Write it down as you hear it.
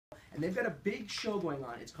and they've got a big show going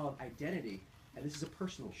on. It's called Identity, and this is a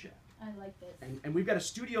personal show. I like this. And we've got a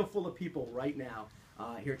studio full of people right now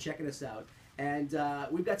here checking us out. And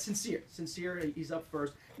we've got Sincere. Sincere, he's up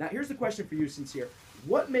first. Now, here's the question for you, Sincere.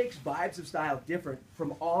 What makes Vibes of Style different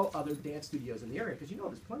from all other dance studios in the area? Because you know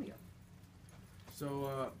there's plenty of them.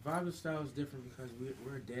 So, Vibes of Style is different because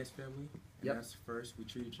we're a dance family. And Yep. that's first. We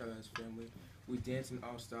treat each other as family. We dance in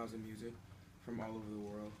all styles of music from all over the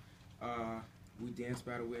world. We dance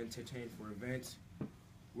battle, we entertain for events.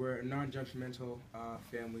 We're a non-judgmental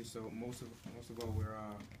family, so most of all, we're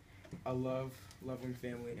a loving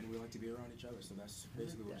family, and we like to be around each other. So that's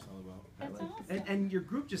basically what it's all about. That's awesome. And your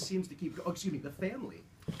group just seems to keep. Oh, excuse me, the family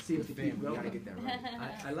seems to keep We growing. gotta get that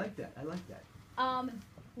right. I like that. I like that.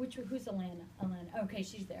 Who's Alana? Alana. Okay,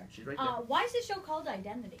 she's there. She's right there. Why is the show called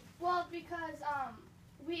Identity? Well, because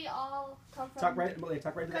we all come from. Talk right to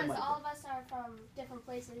that Because mic. all of us are from different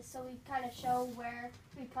places, so we kind of show where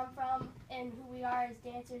we come from and who we are as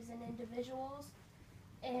dancers and individuals,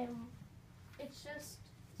 and it's just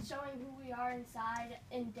showing who we are inside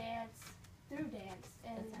in dance, through dance,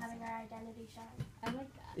 and That's having our identity shine. I like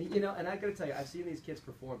that. You know, and I gotta tell you, I've seen these kids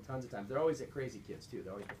perform tons of times. They're always at Crazy Kids too.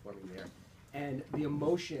 They're always performing there, and the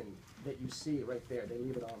emotion that you see right there, they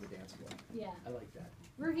leave it all on the dance floor. Yeah. I like that.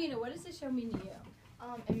 Ravina, what does the show mean to you?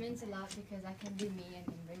 It means a lot because I can be me and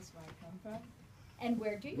embrace where I come from. And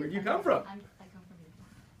where do you Where do you come from? I come from Nepal.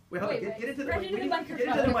 Wait, hold on. Wait, Get into the right into the get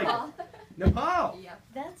into the microphone. mic. Nepal. Yep.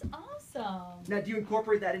 That's awesome. Now, do you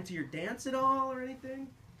incorporate that into your dance at all or anything?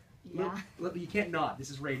 Yeah. Look, you can't nod.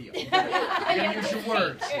 This is radio. You Yeah. gotta use your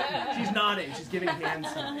words. She's nodding. She's giving hand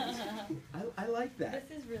signs. I like that.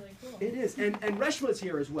 This is really cool. It is. And Reshma's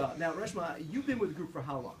here as well. Now, Reshma, you've been with the group for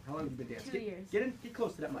how long? How long have you been dancing? 2 years. Get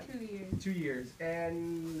close to that mic. 2 years. 2 years.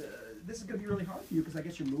 And this is going to be really hard for you because I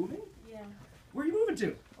guess you're moving? Yeah. Where are you moving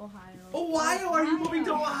to? Ohio. Ohio? Are you moving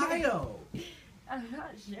to Ohio? I'm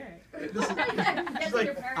not sure. She's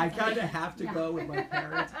like, I kind of have to go with my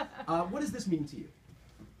parents. What does this mean to you?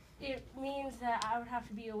 It means that I would have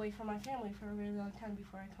to be away from my family for a really long time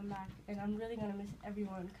before I come back, and I'm really going to miss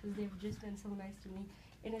everyone because they've just been so nice to me.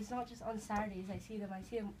 And it's not just on Saturdays I see them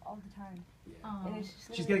all the time. Yeah. And it's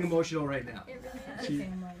just She's getting emotional right now. It really is She- a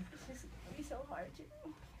family. It's just going to be so hard to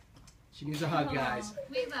do. She needs a hug, guys.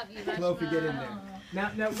 We love you, Chloe, get in there.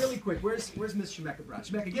 Now, really quick, where's Miss Shemeka Brown?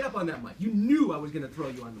 Shemeka, get up on that mic. You knew I was going to throw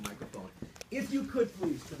you on the microphone. If you could,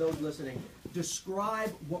 please, to those listening,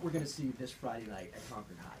 describe what we're going to see this Friday night at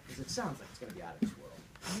Concord High, because it sounds like it's going to be out of this world.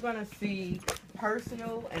 You're going to see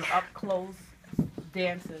personal and up-close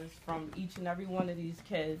dances from each and every one of these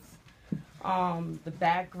kids. The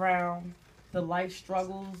background, the life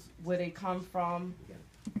struggles, where they come from,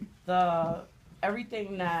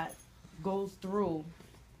 everything that goes through,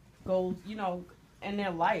 in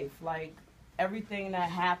their life, like everything that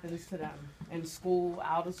happens to them in school,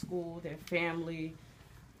 out of school, their family.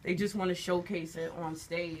 They just want to showcase it on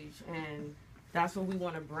stage, and that's what we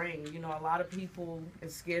want to bring. You know, a lot of people are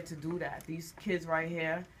scared to do that. These kids right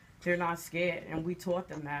here, they're not scared, and we taught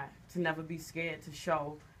them that, to never be scared to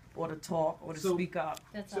show or to talk or to speak up.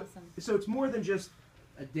 That's awesome. So it's more than just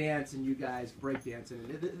a dance and you guys break dancing.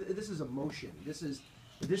 This is emotion. This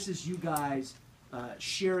is you guys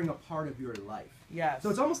sharing a part of your life. Yes. So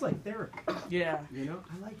it's almost like therapy. Yeah. You know,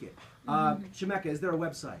 I like it. Shemeka, is there a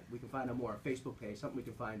website we can find out more? A Facebook page, something we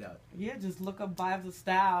can find out? Yeah, just look up Vibes of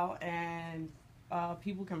Style, and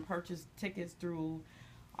people can purchase tickets through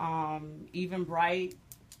Eventbrite,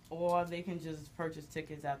 or they can just purchase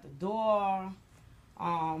tickets at the door.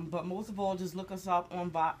 But most of all, just look us up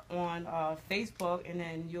on Facebook, and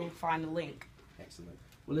then you'll find the link. Excellent.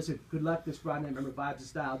 Well, listen, good luck this Friday night. Remember, Vibes of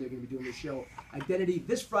Style, they're going to be doing the show Identity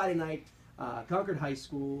this Friday night, Concord High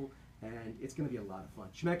School, and it's going to be a lot of fun.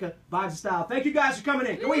 Shemeka, Vibes of Style, thank you guys for coming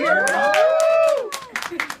in. Can we hear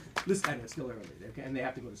it? Listen, I know it's still early, okay? And they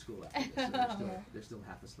have to go to school after this, so they're still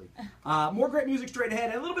half asleep. More great music straight ahead,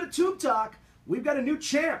 and a little bit of tube talk. We've got a new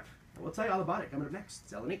champ. We'll tell you all about it coming up next.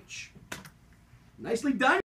 It's LNH. Nicely done.